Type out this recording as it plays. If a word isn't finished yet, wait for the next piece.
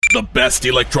The best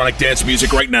electronic dance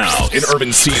music right now in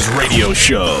Urban C's radio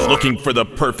show. Looking for the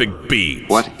perfect beat.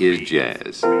 What is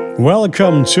jazz?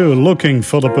 Welcome to Looking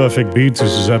for the Perfect Beat.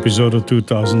 This is episode of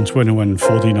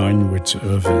 2021-49 with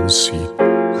Urban C.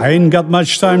 I ain't got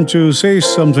much time to say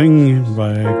something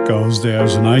because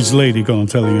there's a nice lady gonna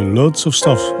tell you loads of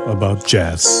stuff about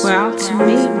jazz. Well, to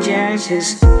me, jazz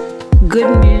is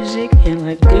good music and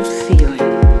a good feeling.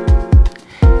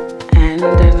 And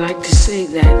I'd like to say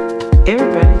that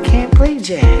everybody can't play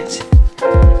jazz,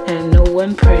 and no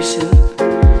one person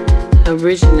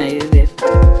originated it.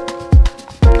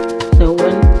 No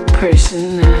one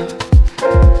person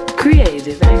created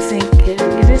it. I think you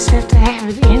just have to have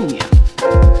it in you.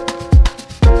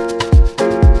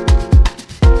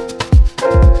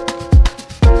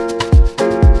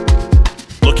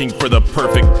 Looking for the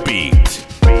perfect beat.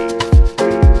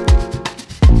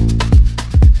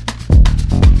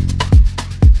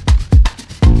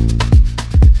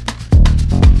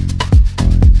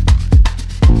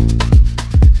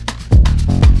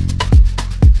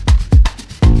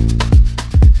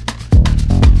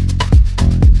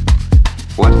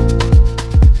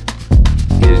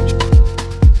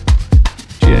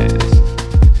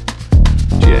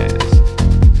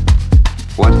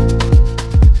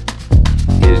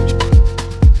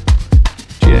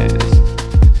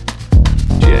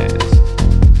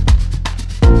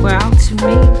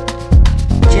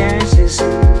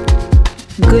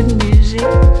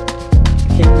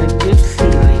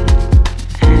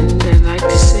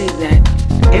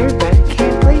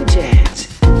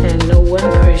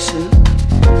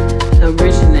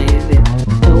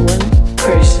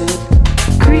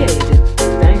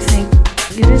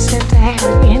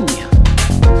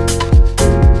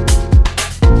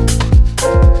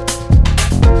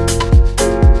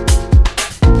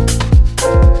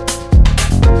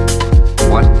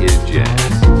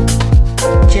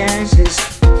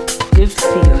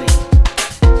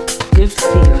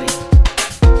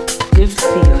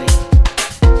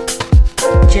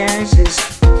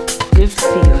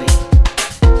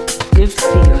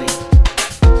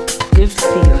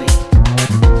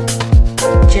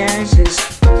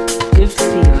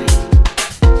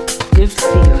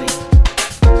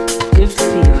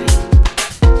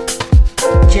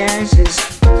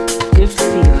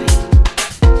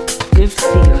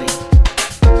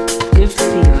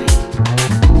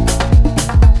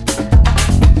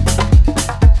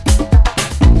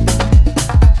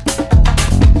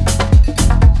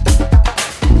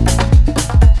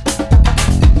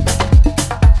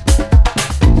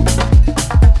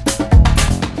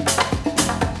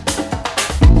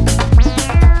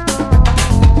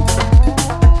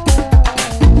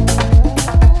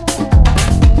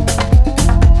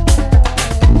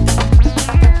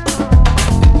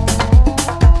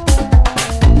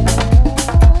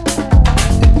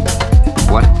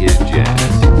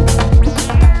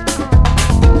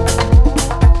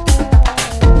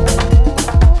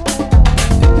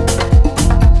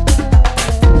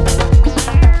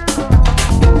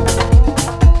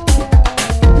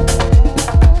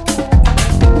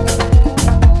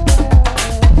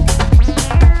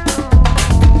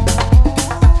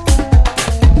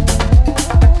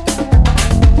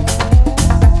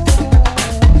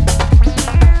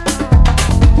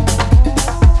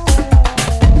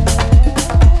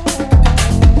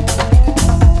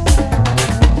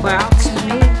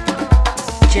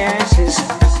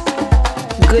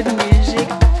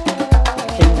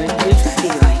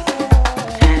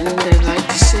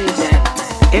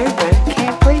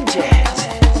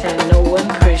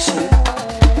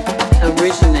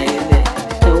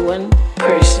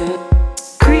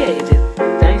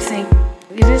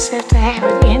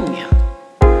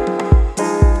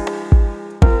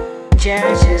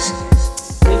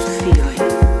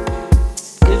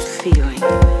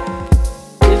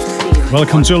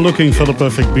 Welcome to Looking for the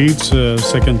Perfect Beat,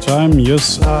 second time.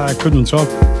 Yes, I couldn't talk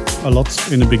a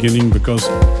lot in the beginning because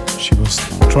she was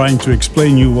trying to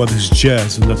explain you what is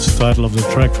jazz, and that's the title of the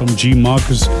track from G.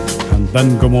 Marcus and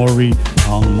Ben Gomori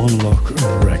on Monologue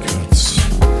Records.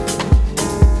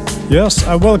 Yes,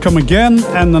 I welcome again,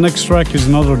 and the next track is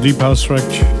another deep house track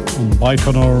on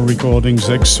Baikonur Recordings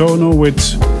Exono with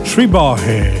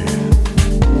Tribahe.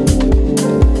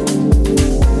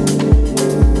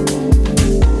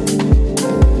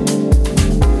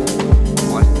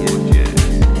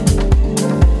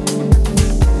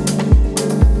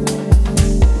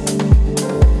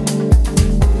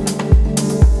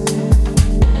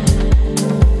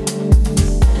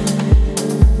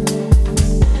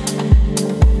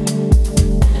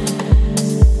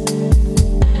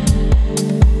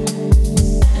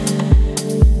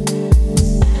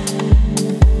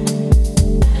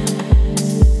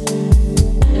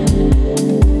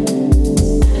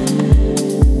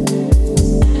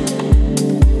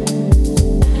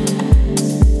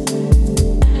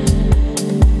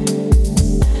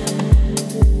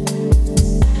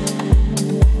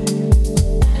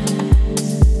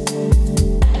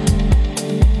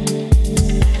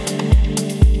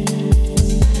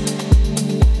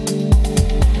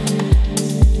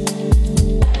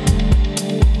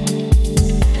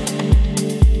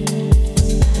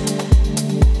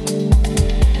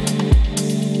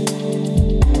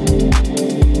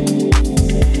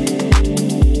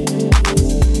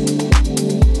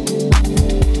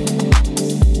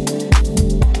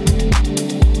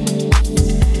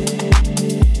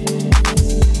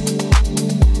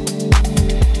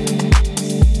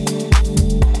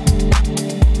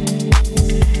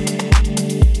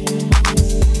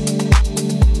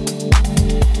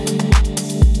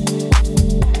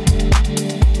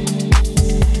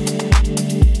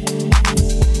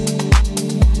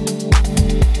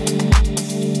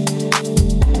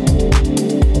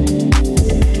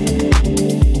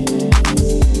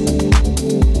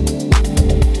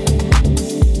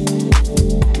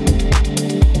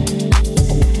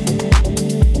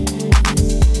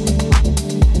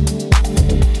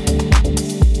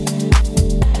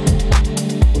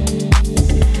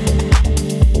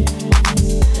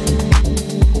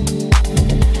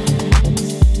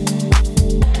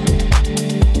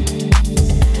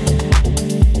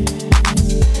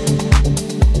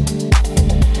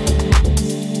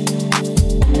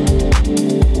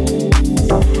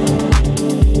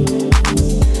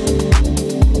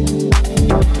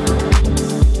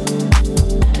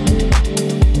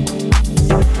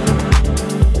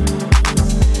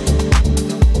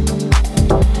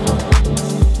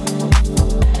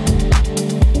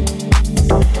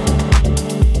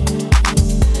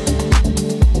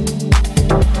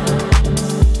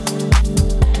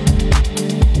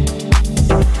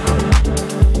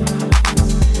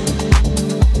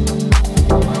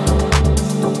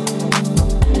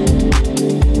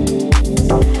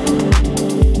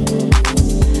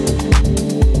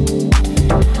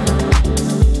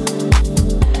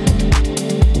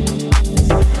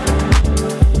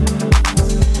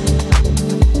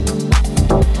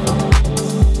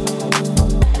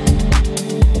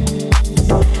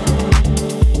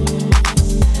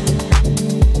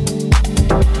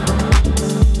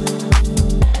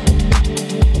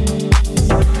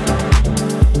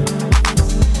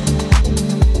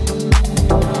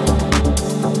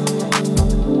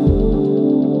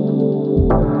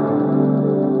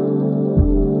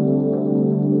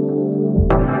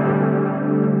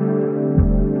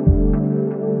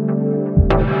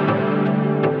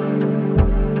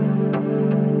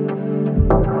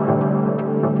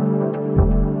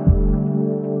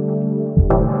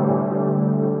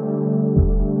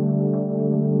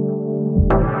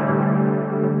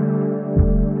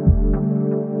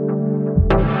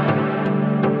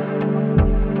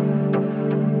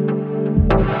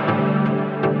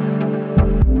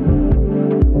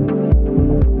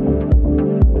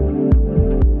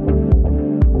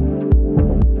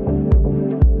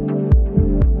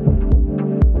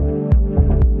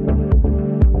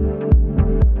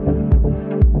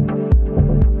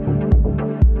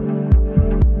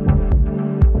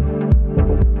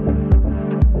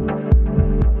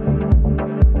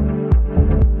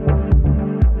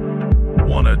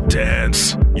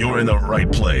 You're in the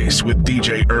right place with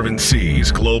DJ Irvin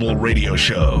C's Global Radio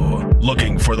Show.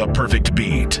 Looking for the perfect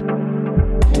beat.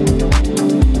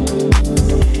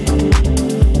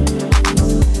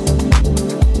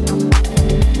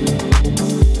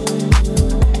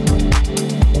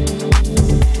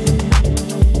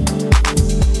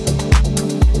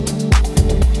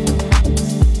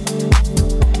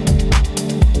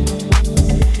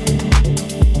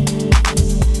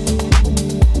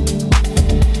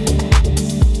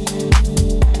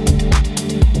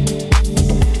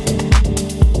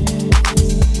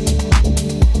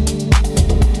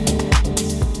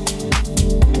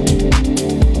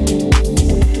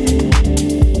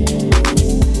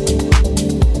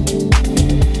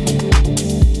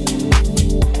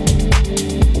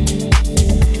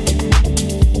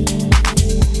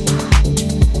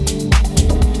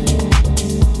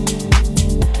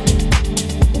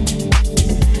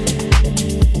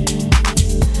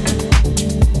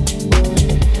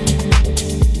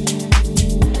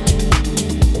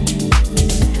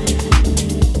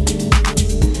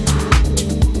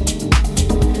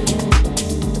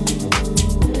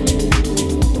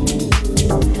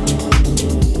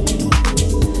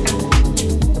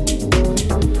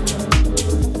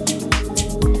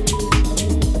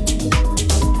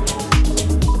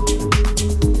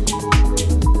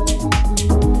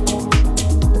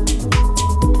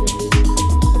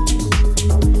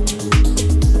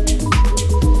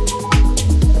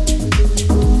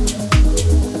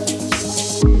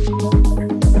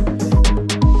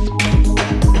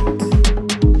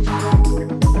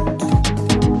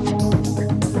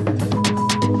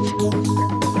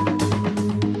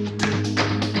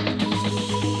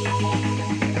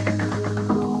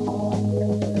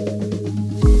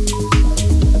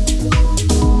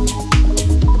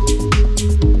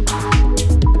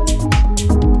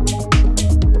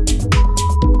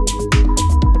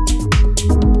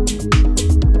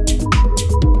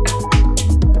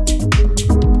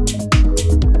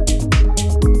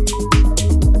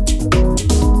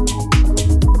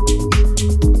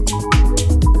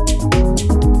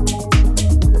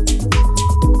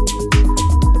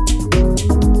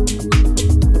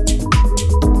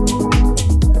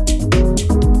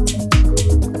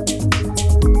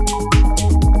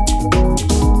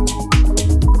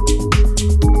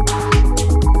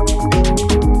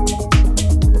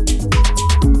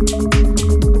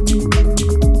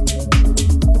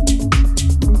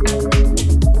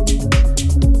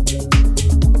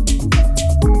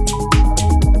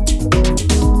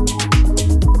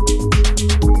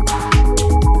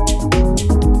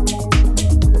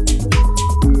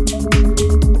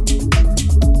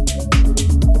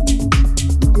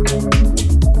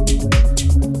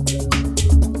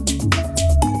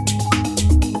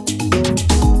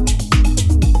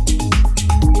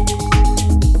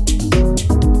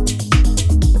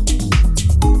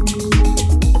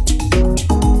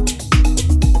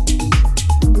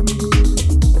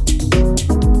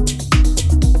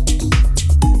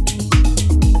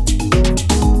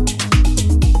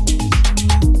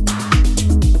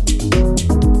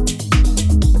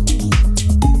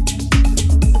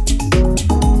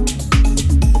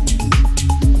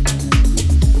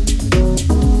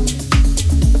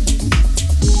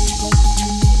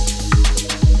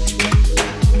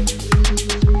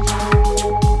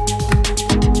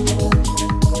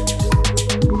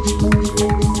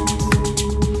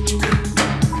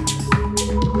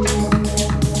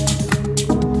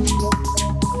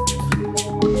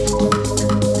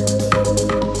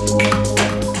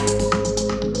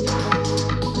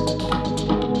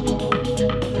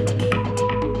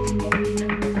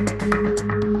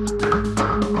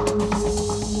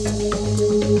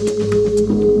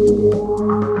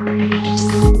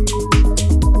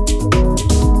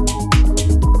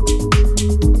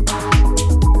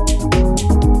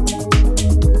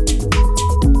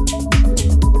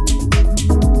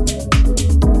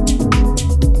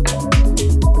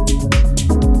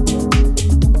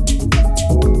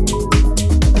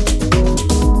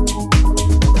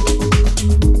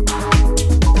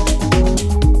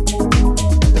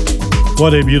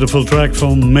 What a beautiful track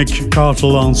from Mick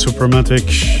Cartel on Suprematic.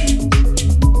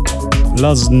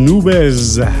 Las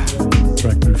Nubes. The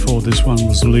track before this one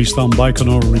was released on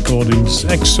Baikonur Recordings.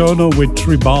 Exono with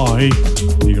Tribai,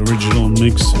 the original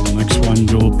mix. The next one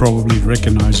you'll probably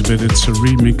recognize a bit. It's a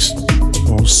remix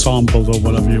or sampled or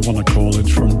whatever you want to call it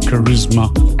from Charisma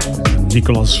and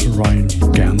Nicholas Ryan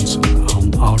Gans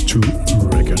on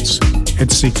R2 Records.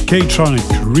 It's a K-Tronic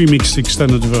remixed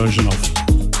extended version of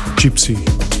Gypsy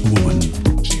Woman.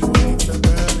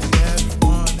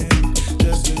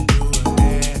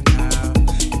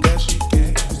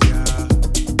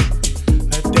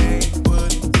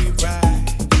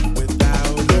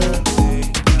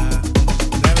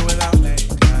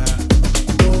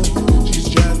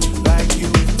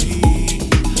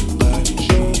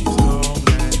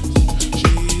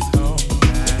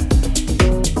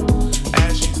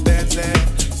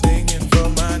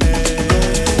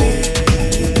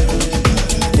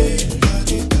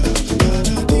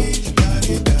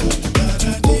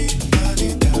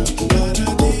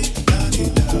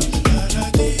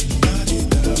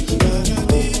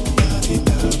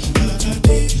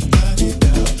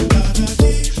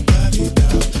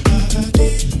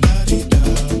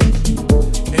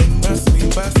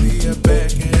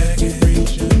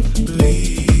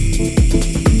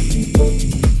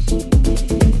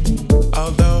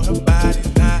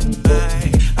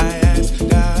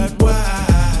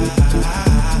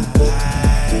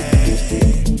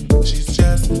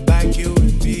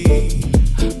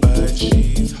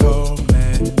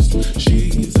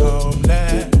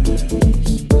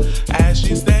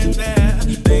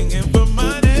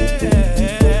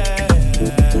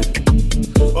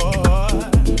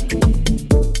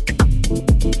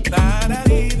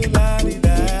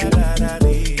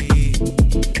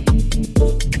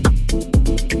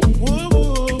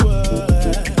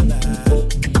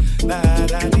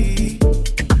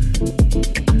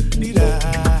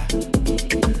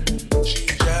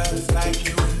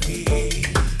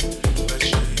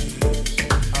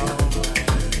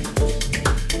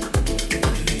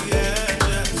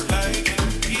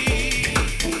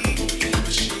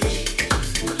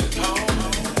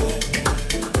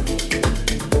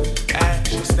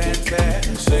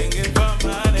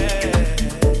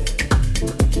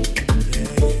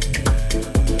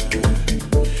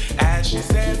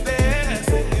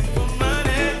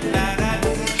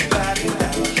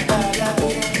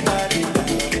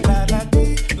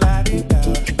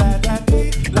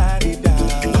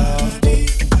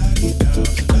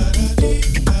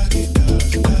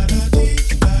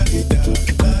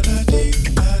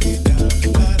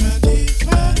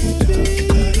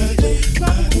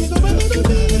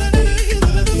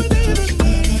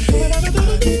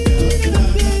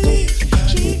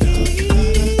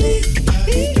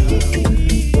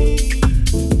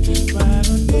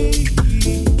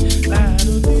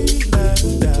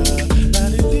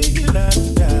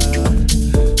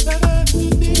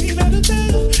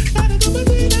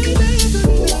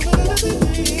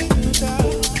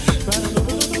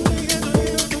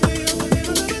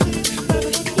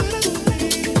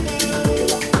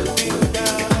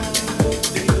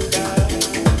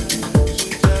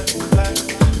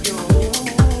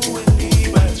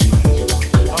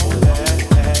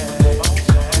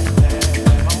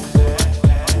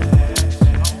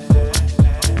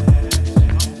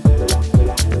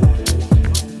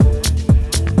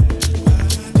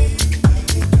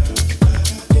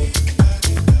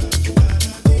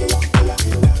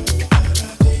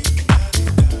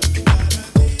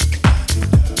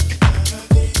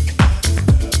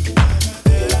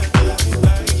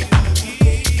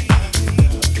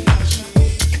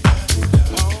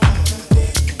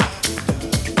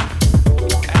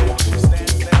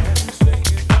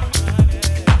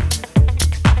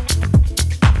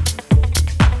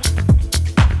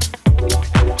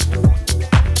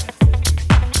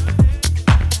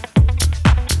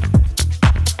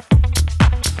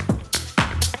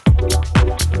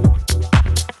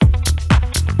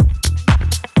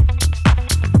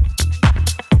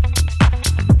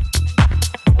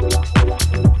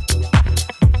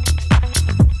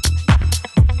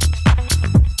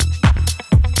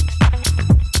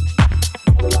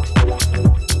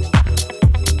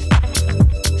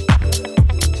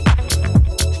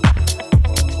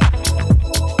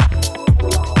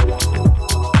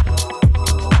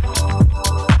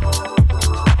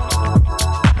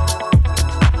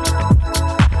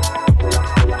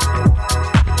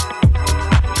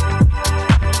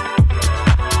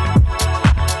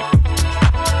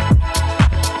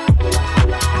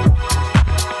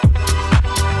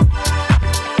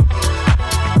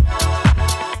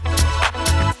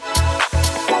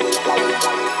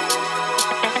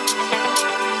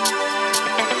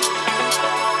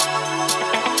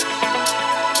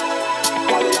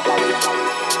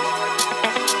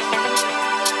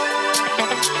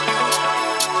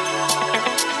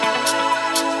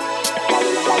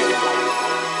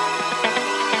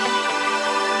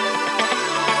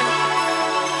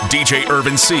 DJ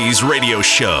Irvin C's radio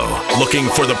show, looking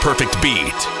for the perfect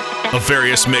beat. A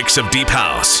various mix of deep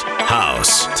house,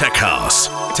 tech house,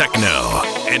 techno,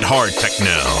 and hard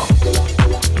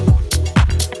techno.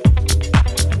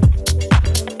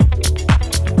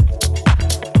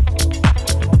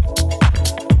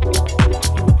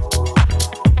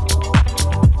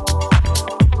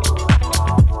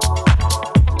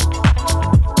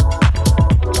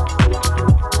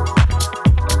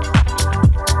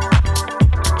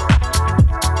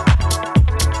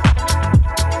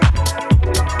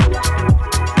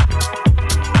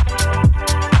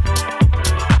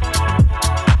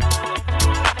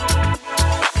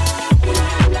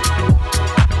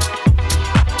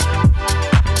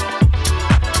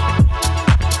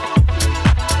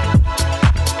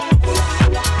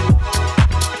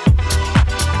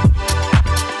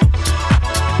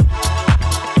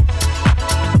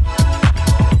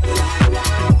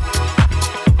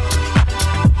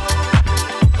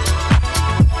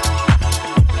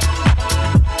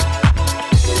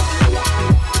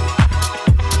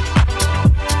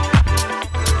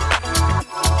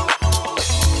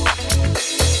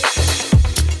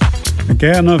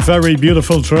 Again, a very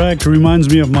beautiful track. Reminds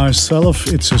me of myself.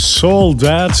 It's a Soul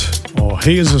Dad or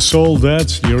Here's a Soul Dead,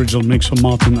 the original mix from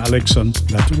Martin Alexson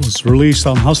that was released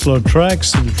on Hustler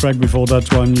Tracks. The track before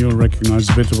that one you recognize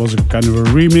a bit. It was a kind of a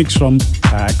remix from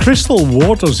Crystal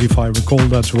Waters, if I recall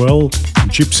that well.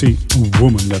 Gypsy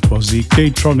Woman, that was the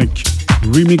K-Tronic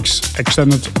remix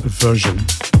extended version.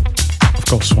 Of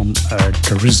course from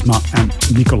Charisma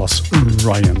and Nicholas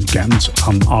Ryan Gant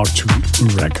on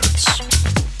R2 Records.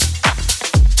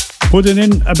 Putting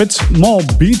in a bit more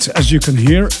beat, as you can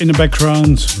hear in the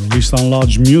background, released on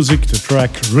Large Music, the track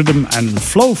Rhythm and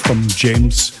Flow from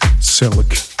James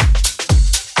Silk.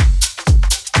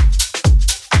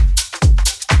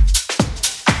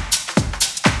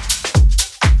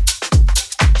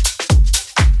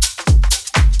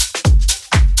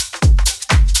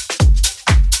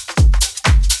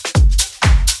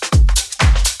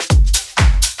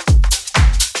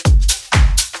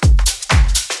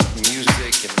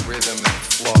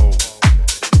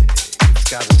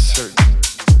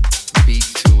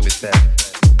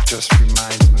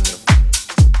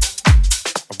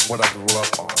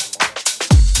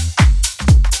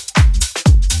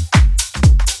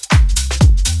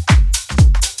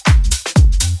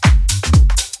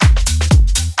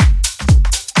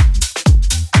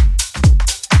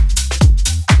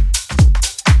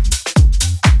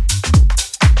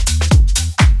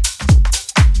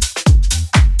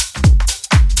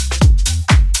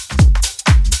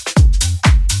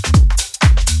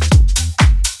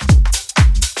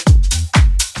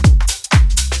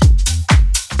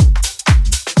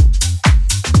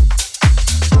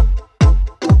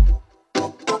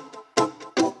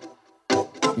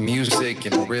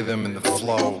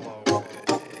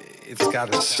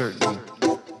 Certain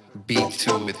beat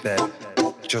to it that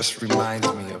just reminds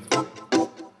me of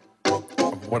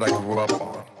what I grew up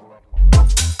on.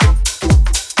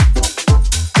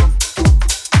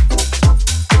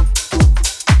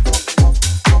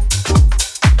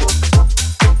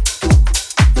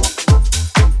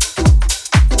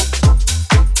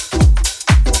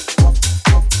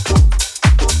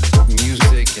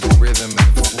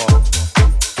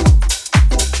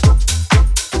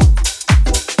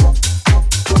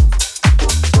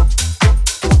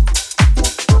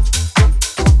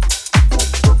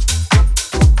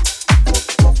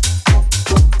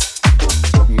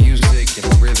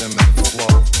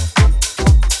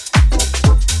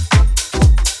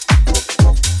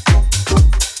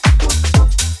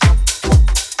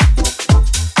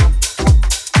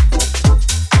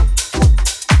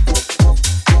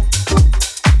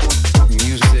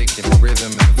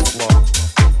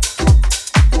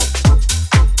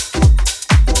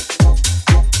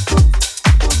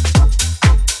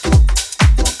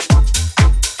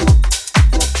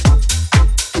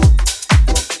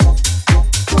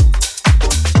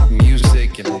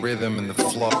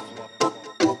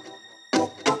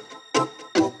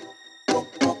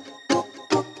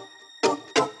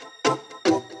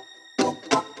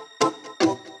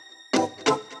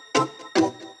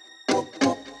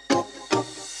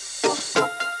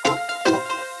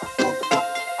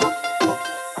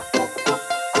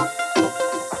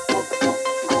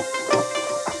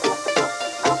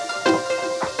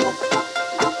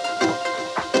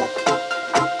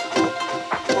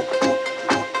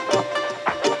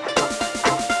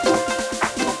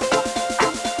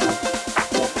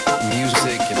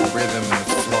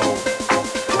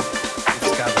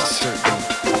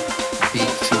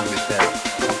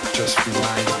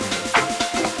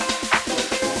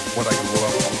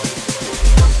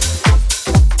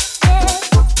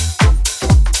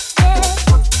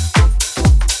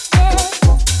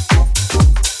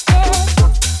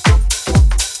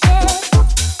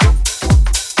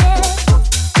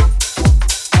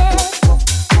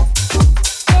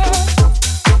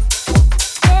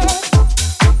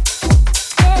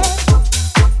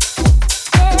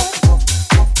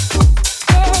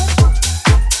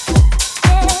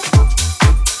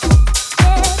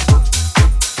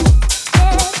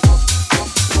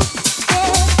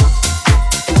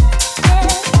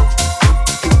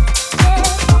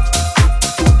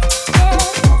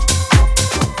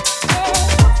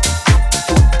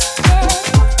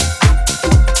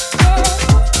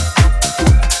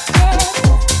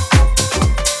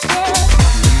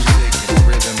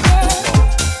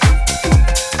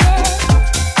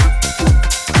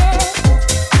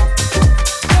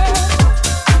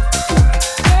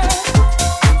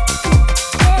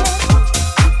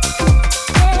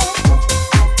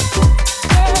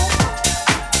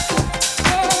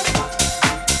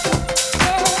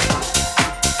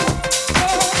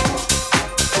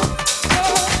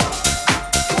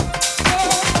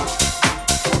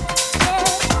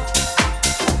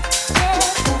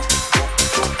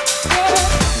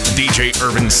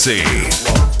 Irvin C.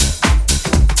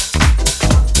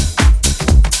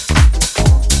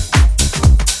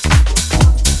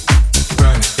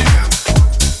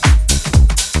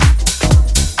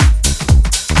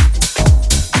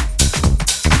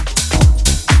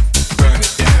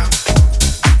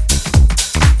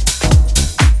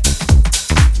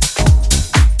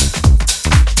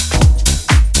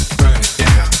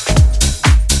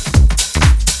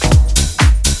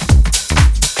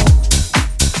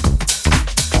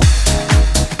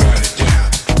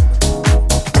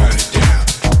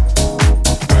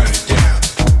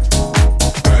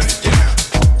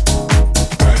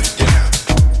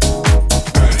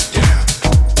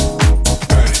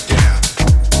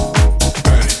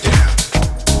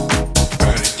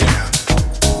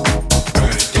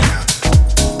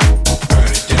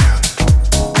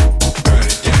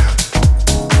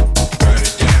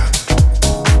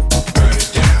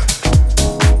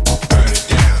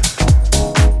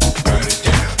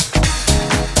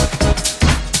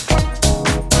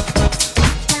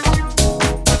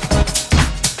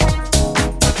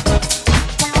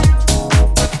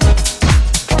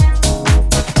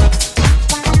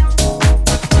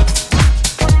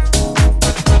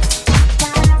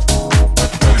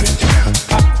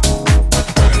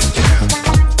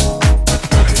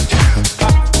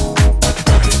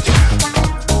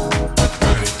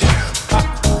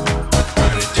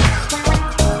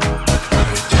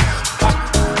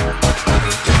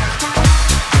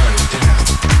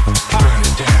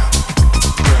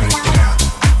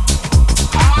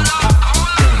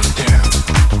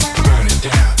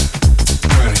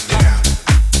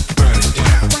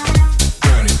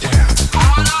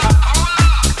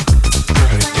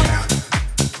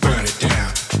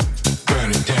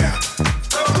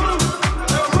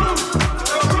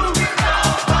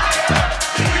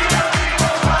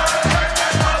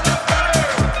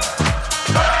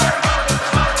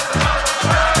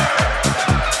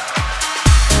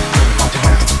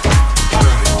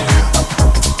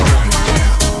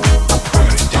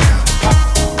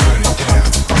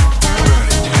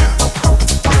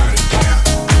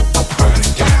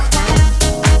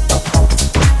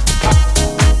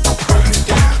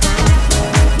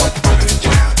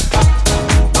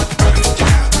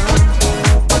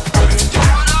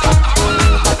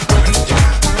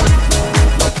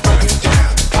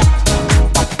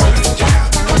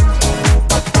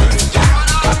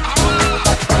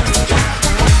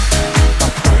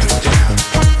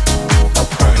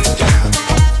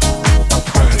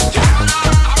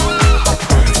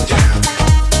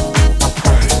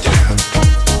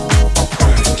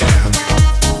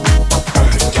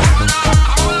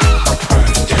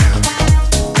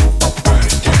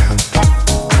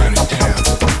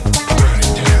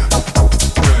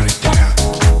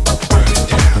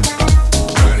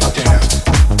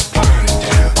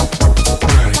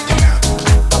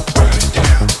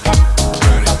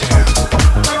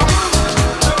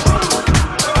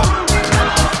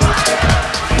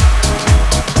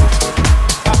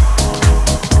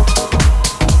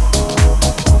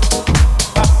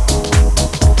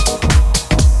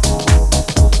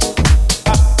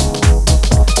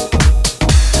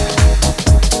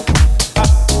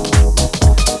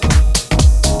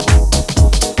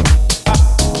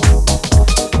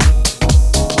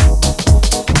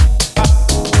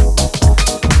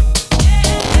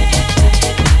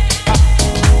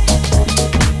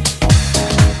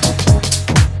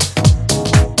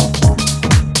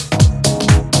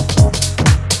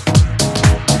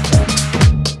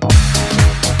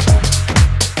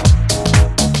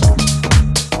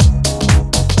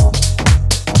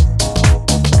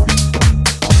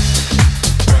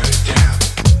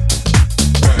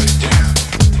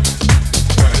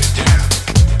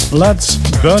 Let's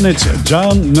burn it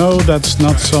down. No, that's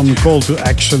not some call to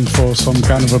action for some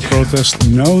kind of a protest.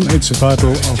 No, it's the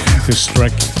title of this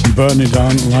track. Burn it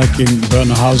down like in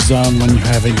burn a house down when you're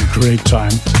having a great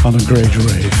time on a great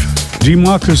rave.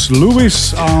 DeMarcus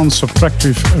Lewis on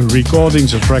Subtractive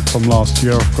Recordings, a track from last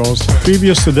year, of course.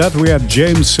 Previous to that, we had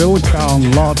James Silk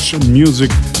on Large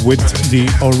Music with the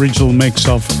original mix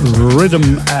of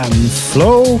Rhythm and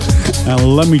Flow.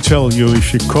 And let me tell you,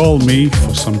 if you call me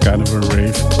for some kind of a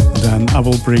rave, then I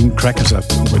will bring Crackazep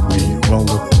with me. Well,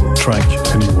 the track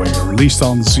anyway, released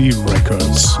on Z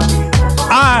Records.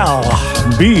 I'll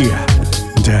be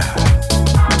there.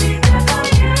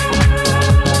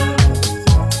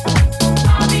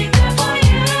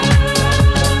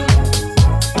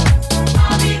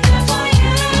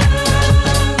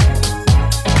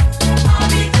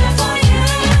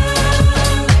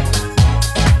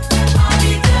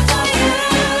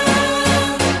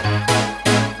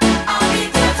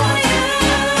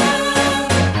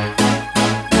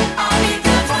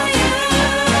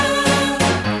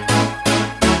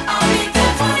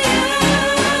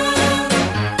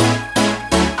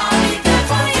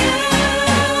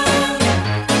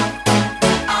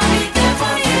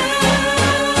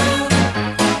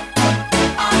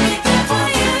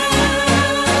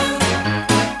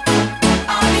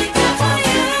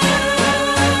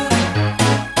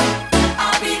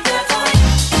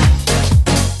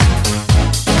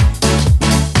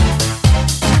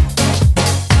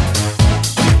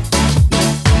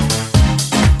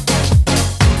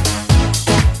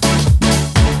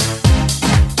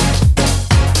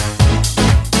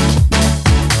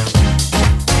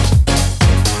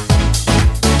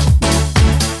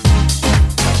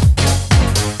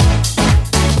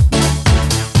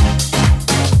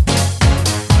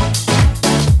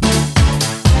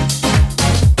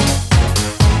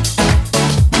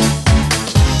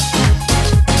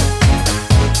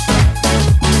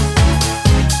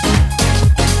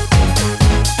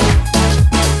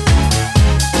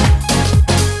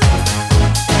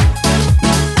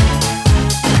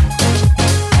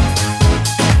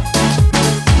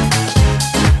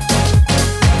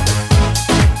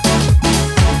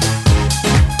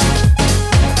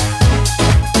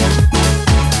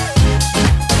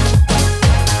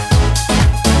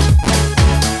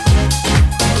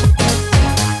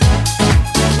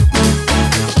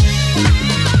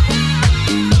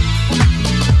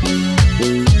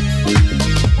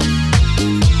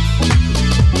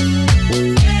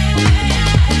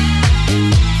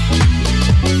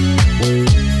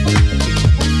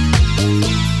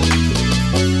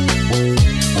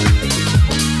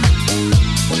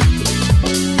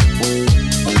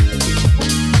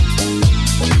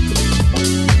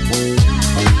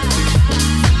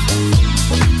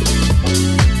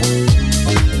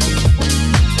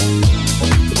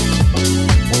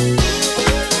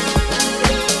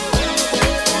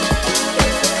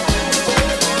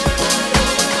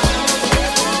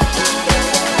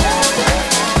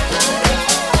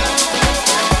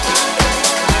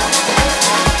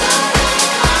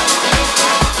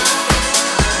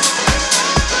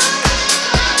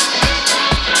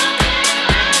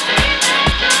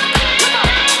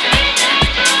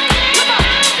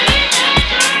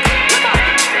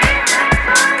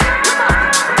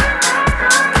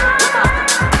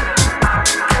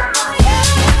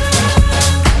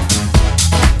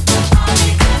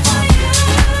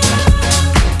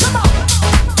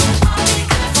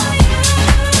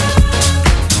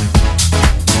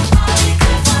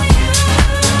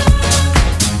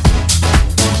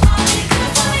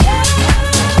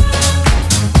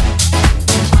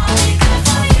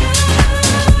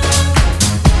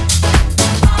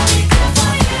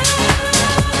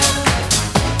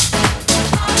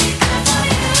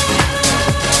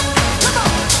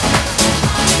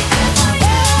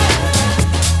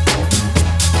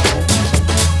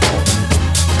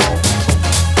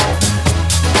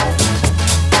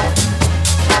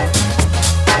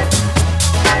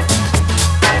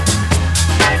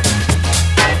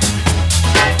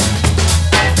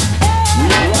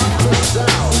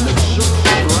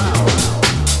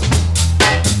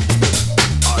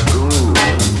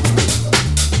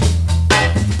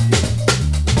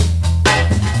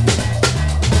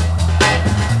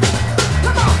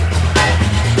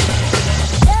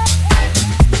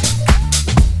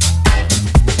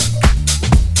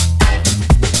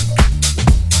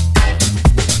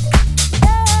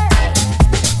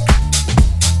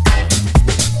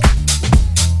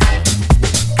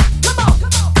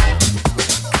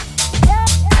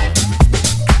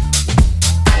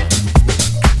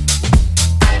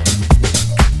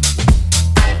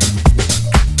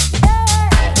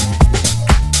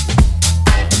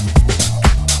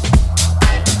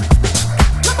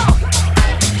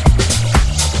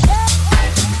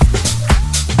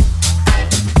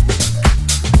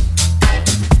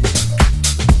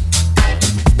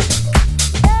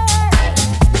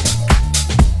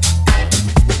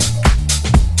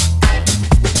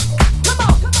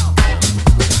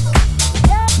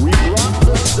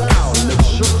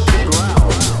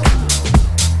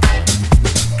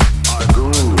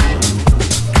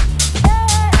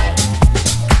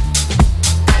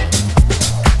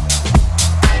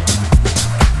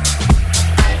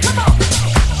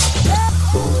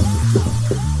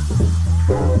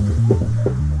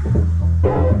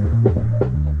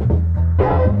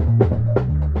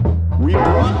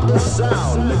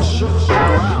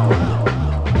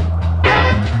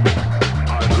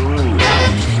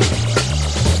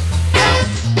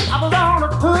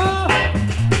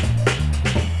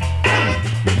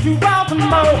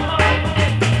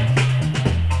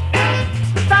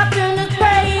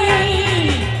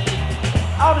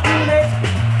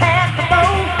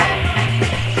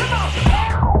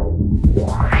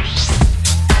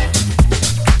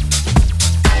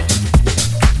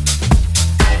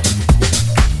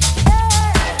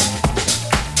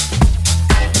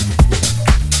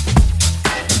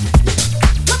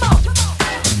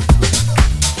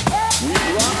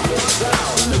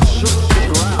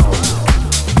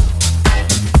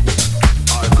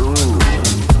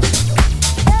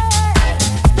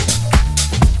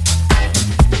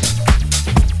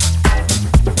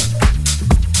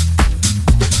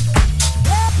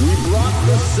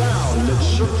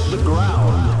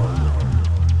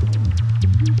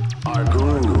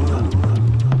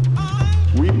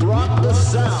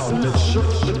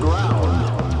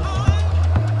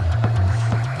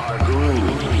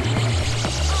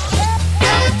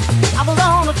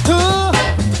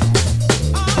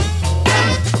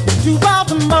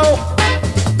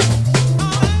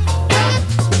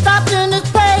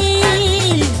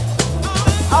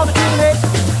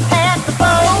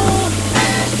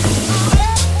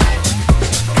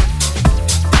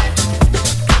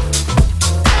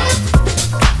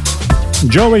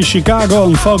 Joey Chicago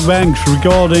on Fog Bank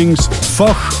Recordings.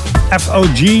 Fog,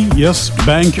 F-O-G, yes,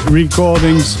 Bank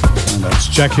Recordings. And that's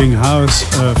Jacking House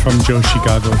from Joe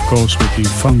Chicago, of course, with the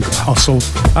Funk Hustle.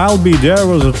 I'll Be There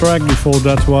was a track before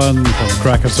that one from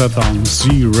Crackerset on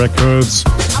Z Records.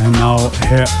 And now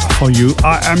here for you,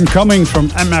 I Am Coming from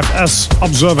MFS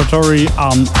Observatory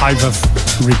on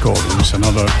IVF Recordings,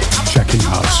 another Jacking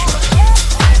House track.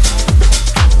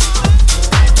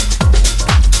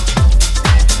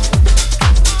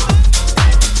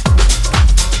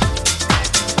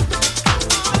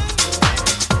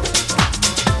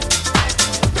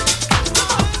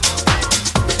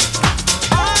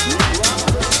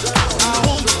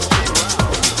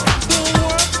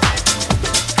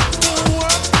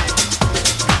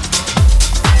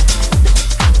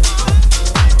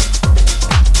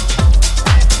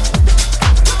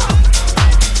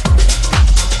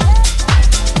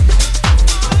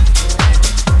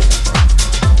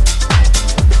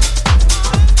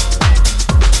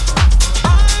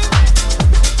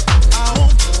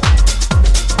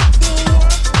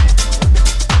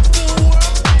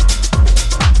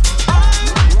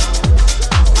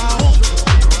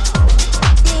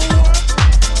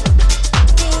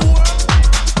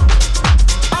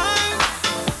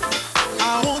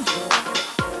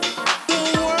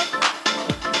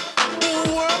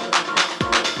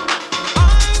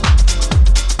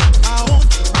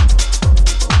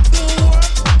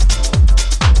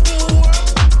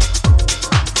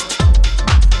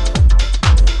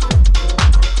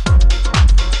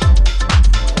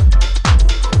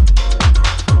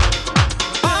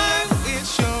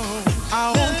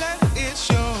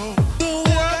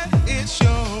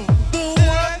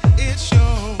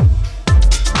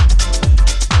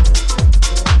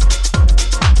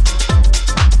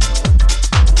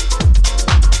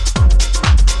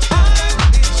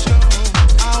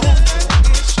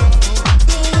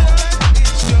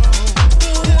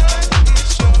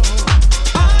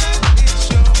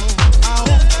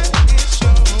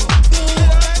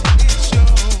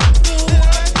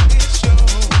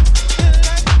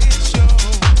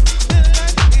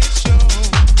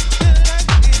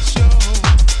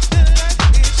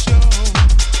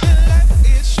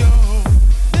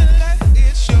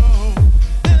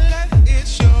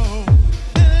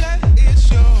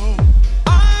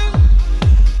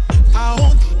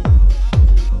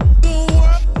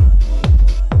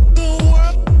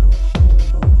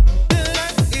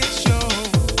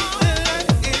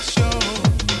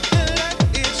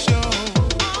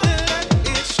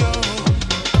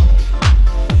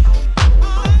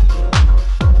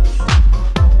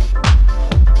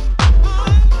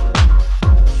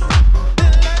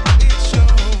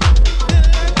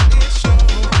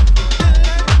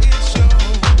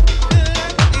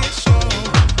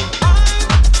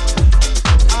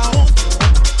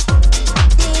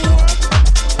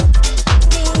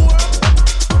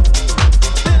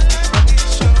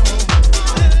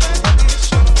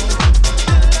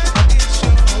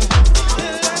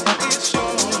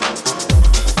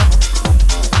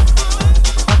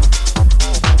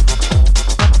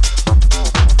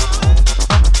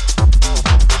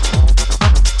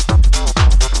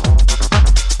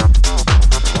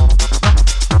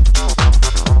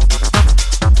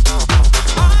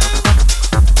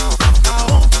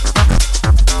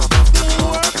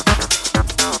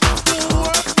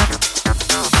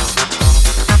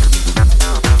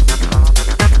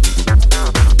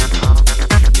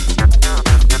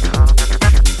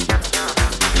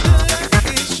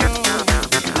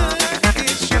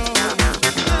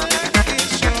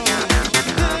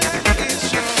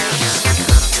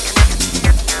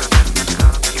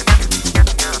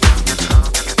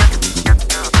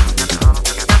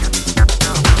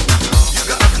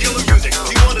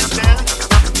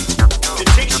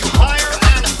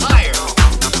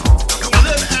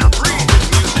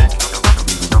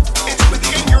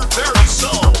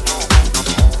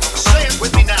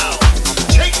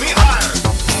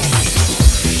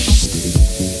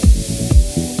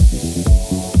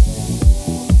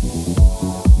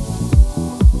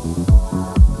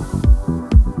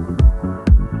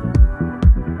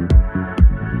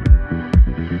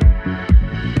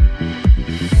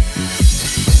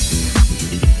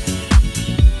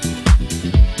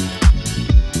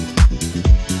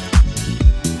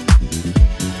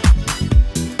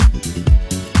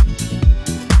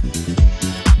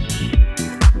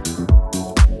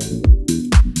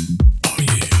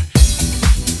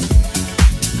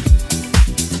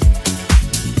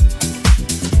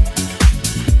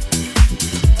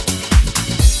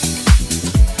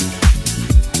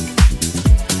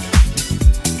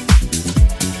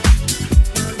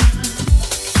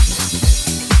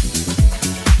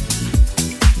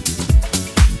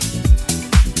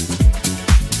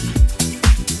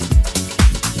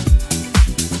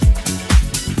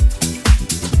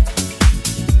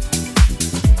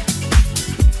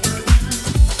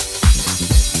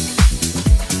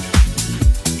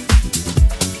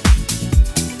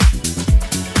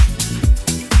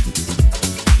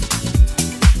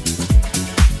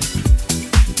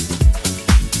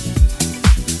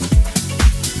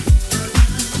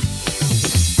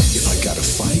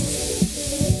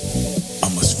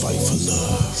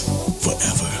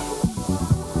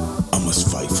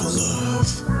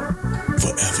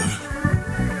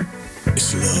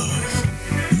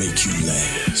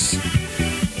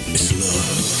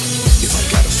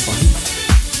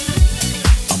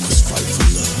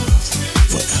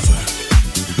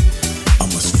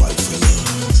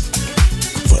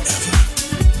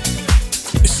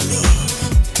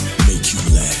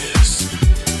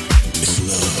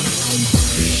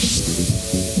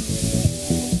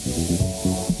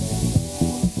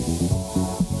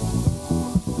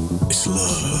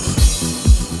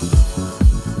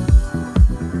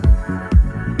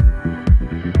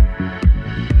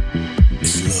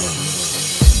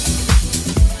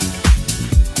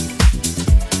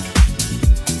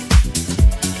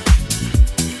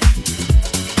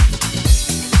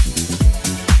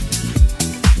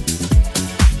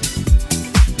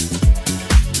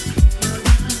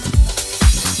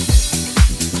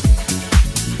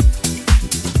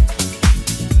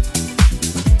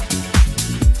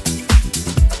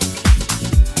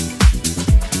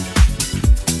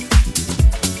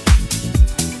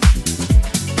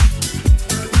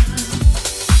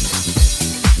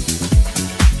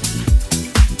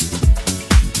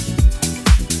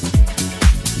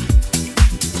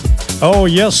 Oh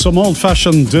yes, some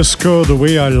old-fashioned disco, the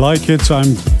way I like it.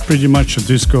 I'm pretty much a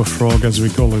disco frog, as we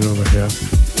call it over here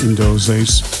in those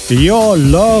days. Your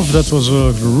Love, that was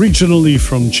originally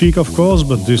from Cheek, of course,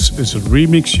 but this is a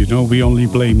remix. You know, we only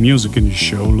play music in the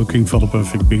show, looking for the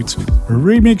perfect beat. A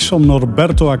remix from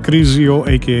Norberto Acrisio,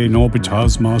 aka Norbit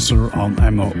Housemaster, on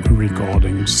MO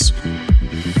Recordings.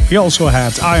 We also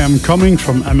had I Am Coming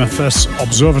from MFS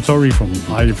Observatory from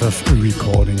IFF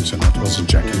Recordings, and that was a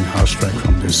jacking house track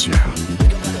from this year.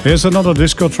 Here's another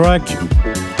disco track.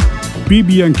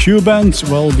 BB&Q Band,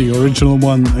 well, the original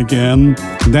one again.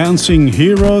 Dancing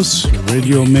Heroes,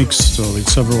 radio mix, so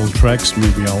it's several tracks.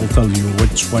 Maybe I'll tell you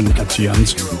which one at the end.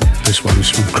 This one is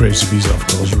from Crazy Bees, of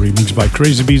course, remixed by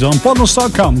Crazy Bees on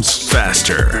Pornostar Comes.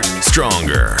 Faster,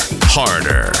 stronger,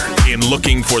 harder. In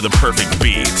Looking for the Perfect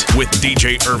Beat with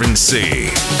DJ Irvin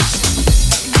C.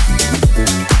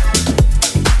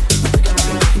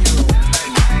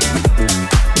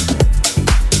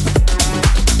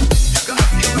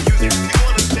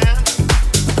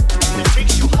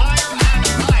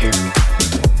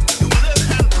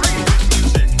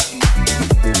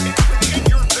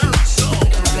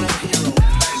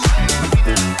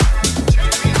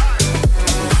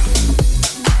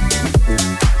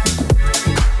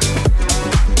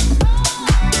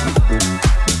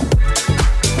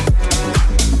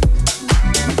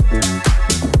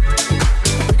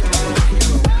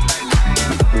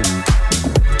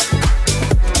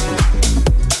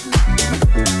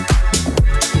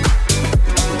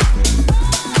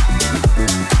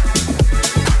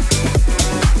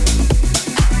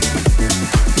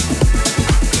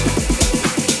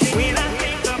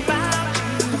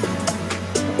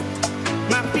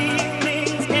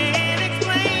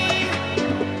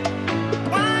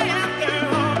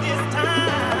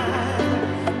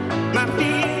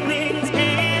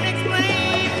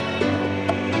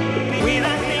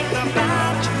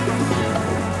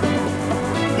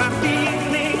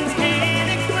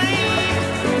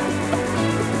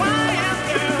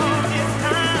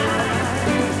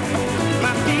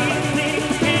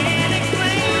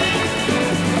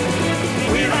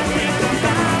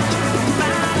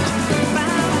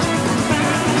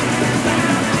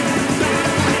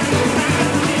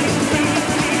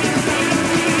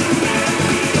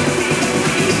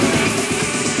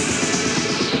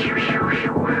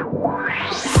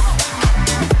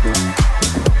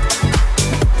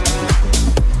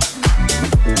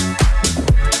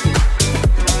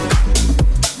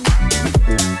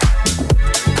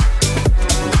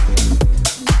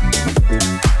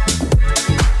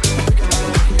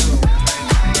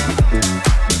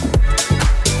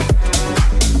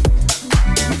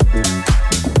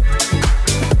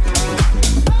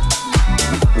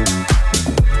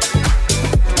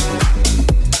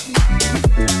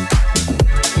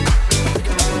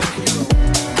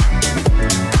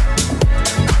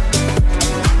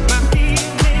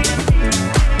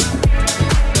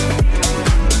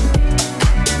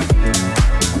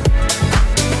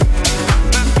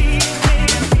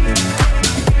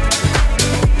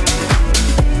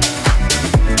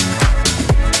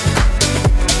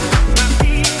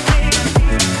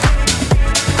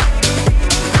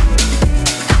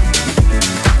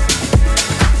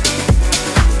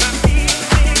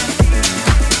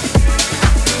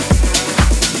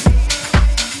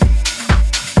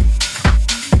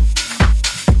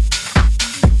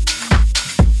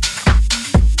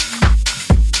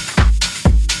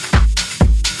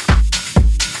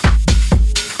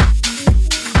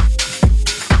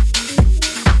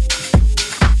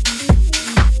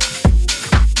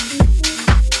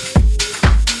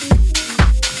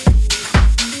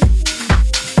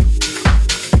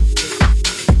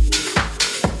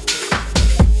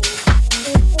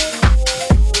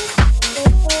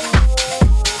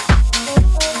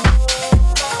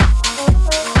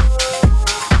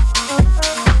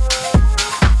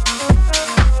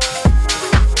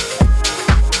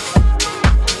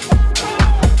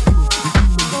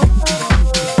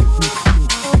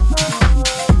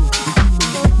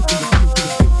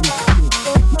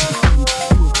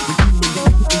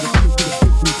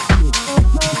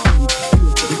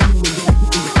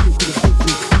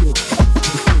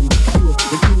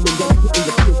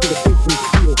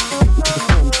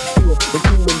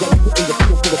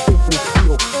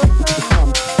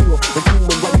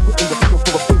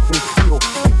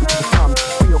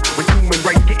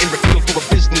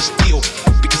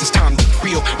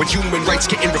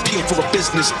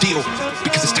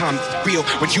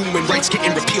 when human rights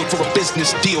getting repealed for a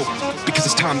business deal. Because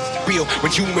it's time to real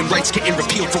when human rights getting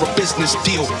repealed for a business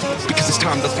deal. Because it's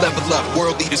time to level up.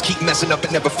 World leaders keep messing up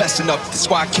and never fessing up. That's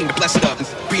why I came to bless it up.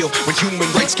 Real when human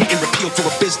rights getting repealed for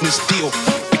a business deal.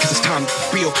 Because it's time to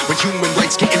real when human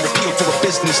rights getting repealed for a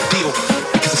business deal.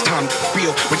 Because it's time to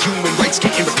real when human rights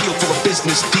getting repealed for a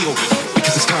business deal.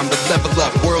 Because it's time to level up.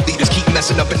 World leaders keep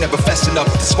messing up and never fessing up.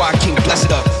 That's why I came to bless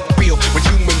it up. Real when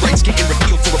human rights getting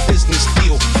repealed for a business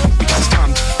deal. Because it's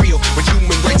time to real when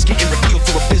human rights getting repealed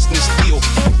for a business deal.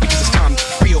 Because it's time to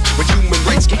real when human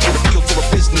rights getting repealed for a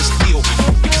business deal.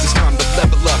 Because it's time to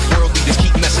level up. World leaders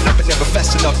keep messing up and never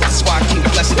fessing up. That's why I came to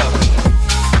bless it up.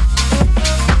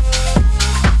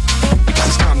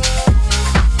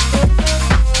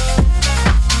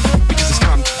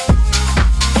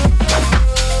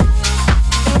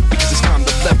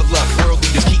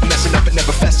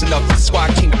 That's why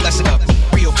I came to bless it up.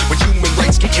 Real when human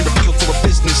rights getting repealed for a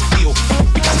business deal.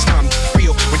 Because it's time to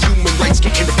real when human rights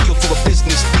getting repealed for a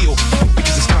business deal.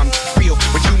 Because it's time to real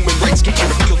when human rights getting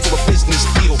repealed for a business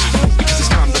deal. Because it's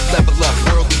time to level up.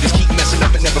 World leaders keep messing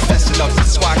up and never fessing up.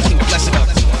 That's why I came to bless it up.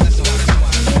 Because it's time.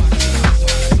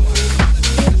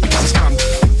 Because it's time.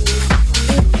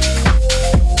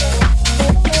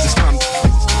 Because it's time.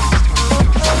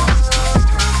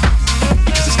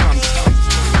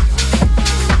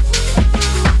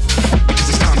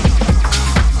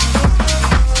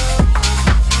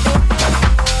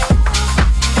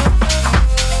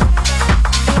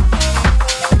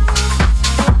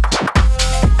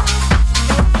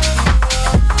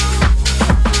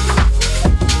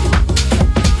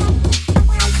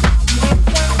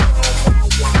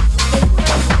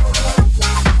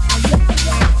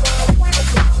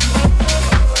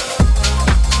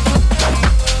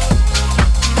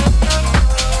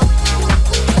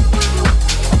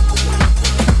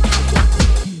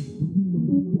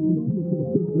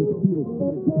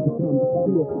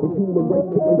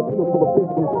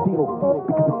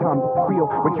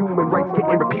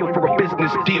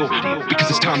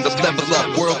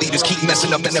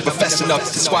 Up and never fessing up.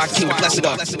 That's why I came to bless it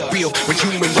up. Real when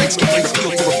human rights getting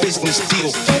repealed for a business deal.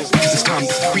 Because it's time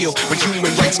to real when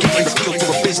human rights getting repealed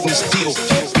for a business deal.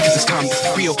 Because it's time to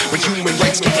real when human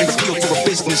rights getting repealed for a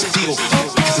business deal.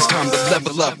 Because it's time to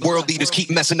level up. World leaders keep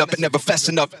messing up and never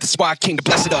fessing up. That's why I came to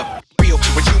bless it up. Real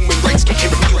when human rights getting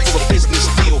repealed for a business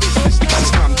deal. Because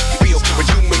it's time to real when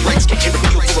human rights getting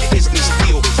repealed for a business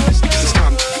deal. Because it's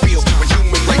time to real when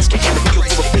human rights getting repealed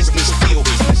for a business deal.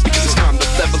 Because it's time to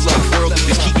level up. World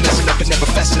leaders keep messing up and never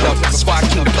fessing up. That's why I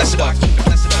came to bless it up.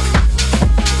 Because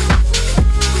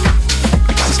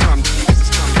it's time. Because it's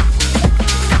time.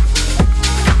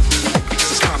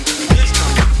 Because it's time. Because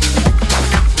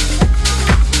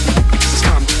it's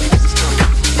time.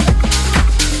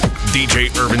 DJ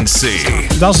Irvin C.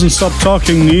 Doesn't Stop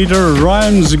Talking Neither.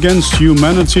 Rhymes Against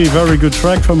Humanity. Very good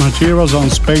track from Hatiras on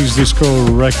Space Disco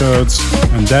Records.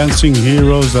 And Dancing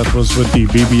Heroes, that was with the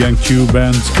BB&Q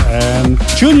band. And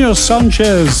Junior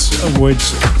Sanchez with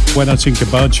When I Think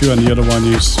About You. And the other one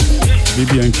is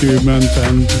BB&Q band.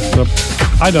 And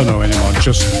I don't know anymore.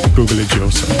 Just Google it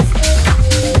yourself.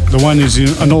 The one is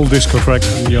an old disco track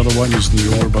and the other one is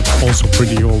newer, but also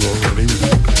pretty old already.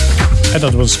 And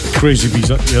that was Crazy Beats.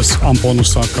 Yes, on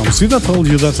bonus.com. Did I told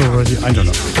you that already? I don't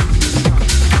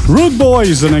know. Rude Boy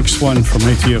is the next one from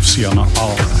ATFC on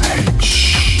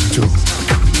RH2.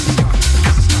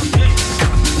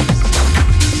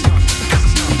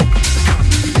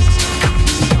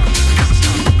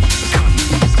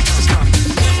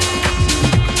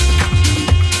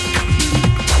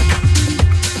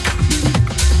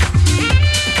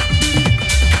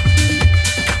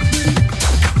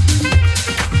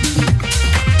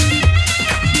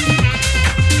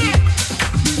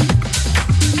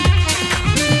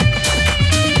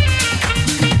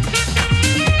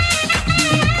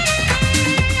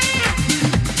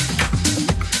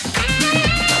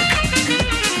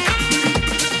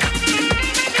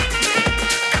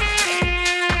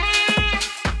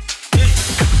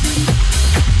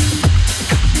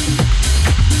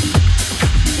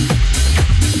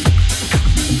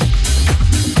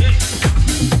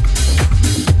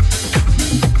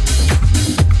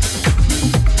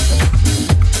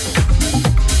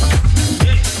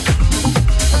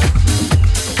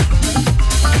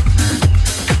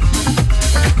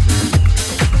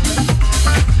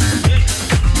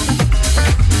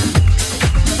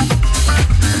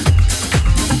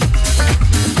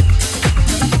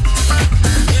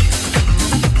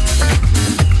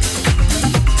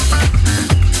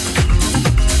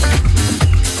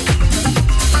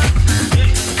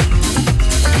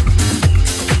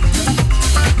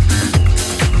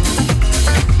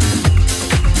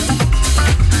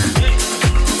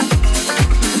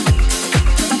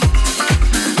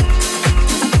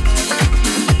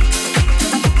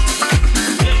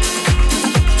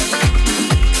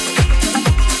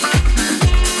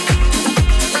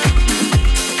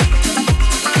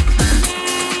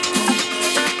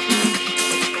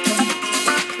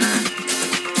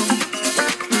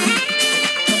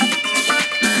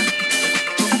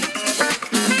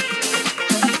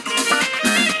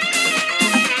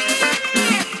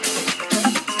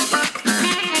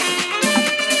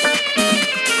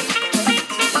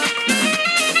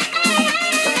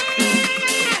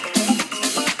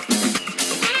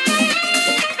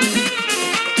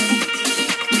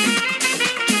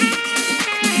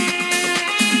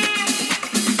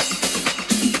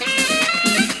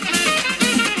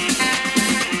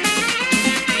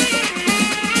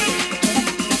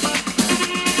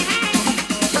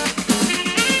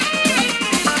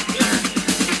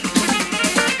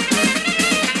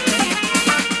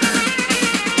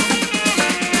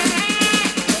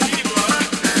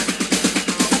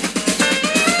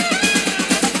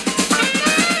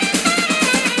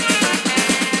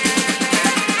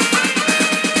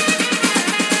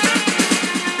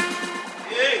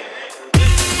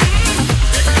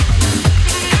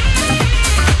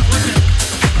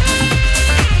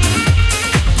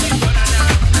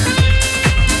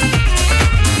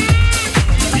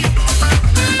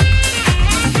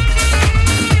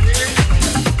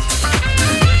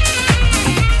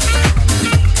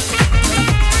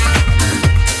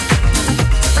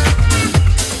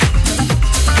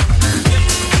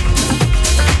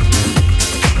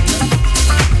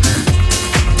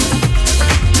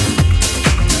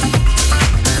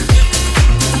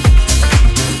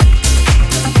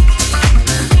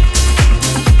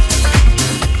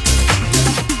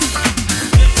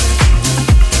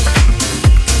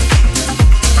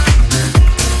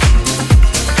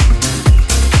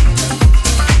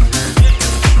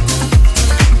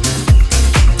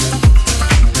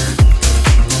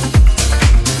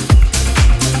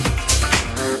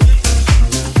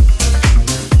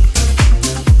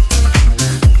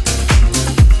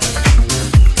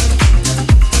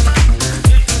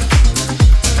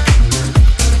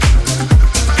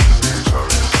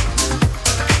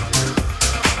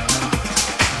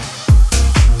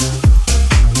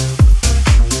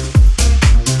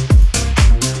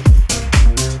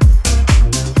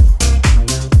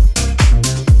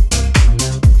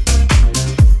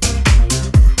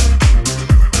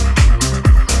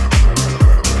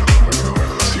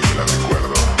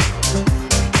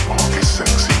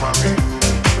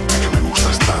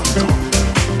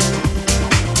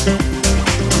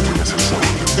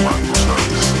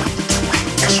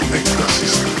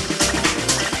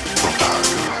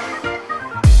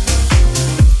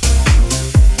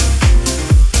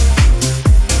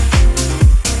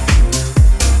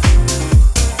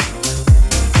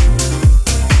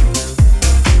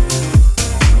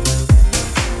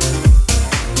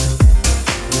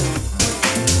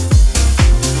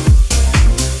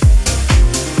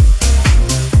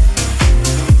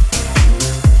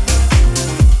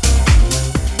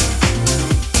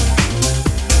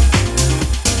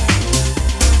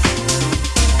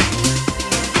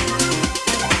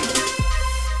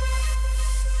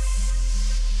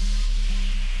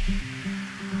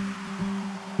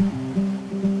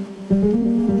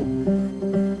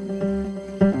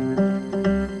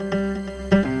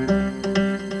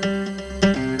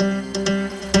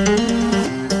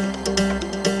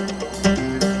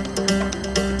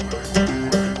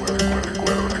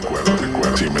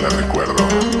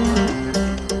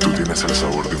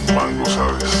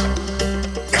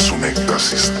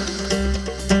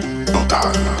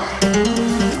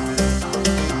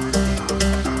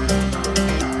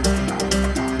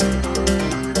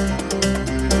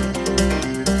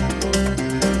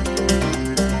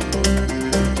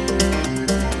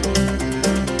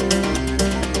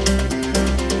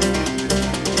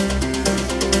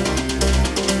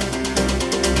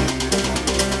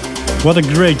 What a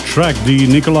great track, the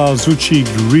Nicola Zucchi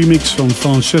remix from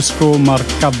Francesco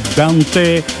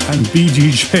Mercadante and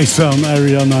BDJs on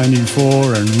Area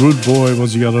 94, and Rude Boy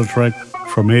was the other track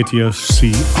from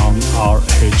ATFC on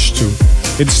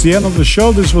RH2. It's the end of the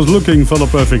show. This was Looking for the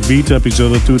Perfect Beat,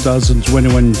 episode of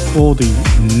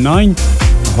 2021-49.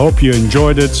 I hope you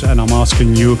enjoyed it, and I'm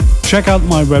asking you, check out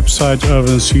my website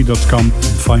urbanc.com and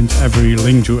find every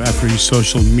link to every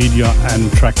social media and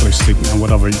track listing and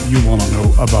whatever you want to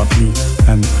know about me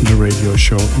and the radio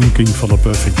show Looking for the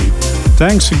Perfect Beat.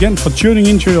 Thanks again for tuning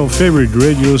into your favorite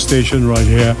radio station right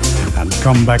here, and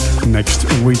come back next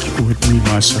week with me,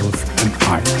 myself, and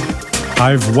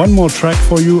I have one more track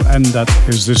for you, and that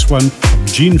is this one from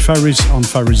Gene Ferris on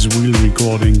Ferris Wheel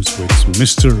Recordings with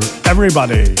Mr.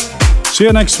 Everybody. See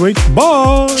you next week.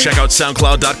 Bye! Check out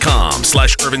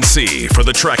SoundCloud.com/UrbanC for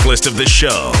the track list of this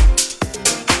show.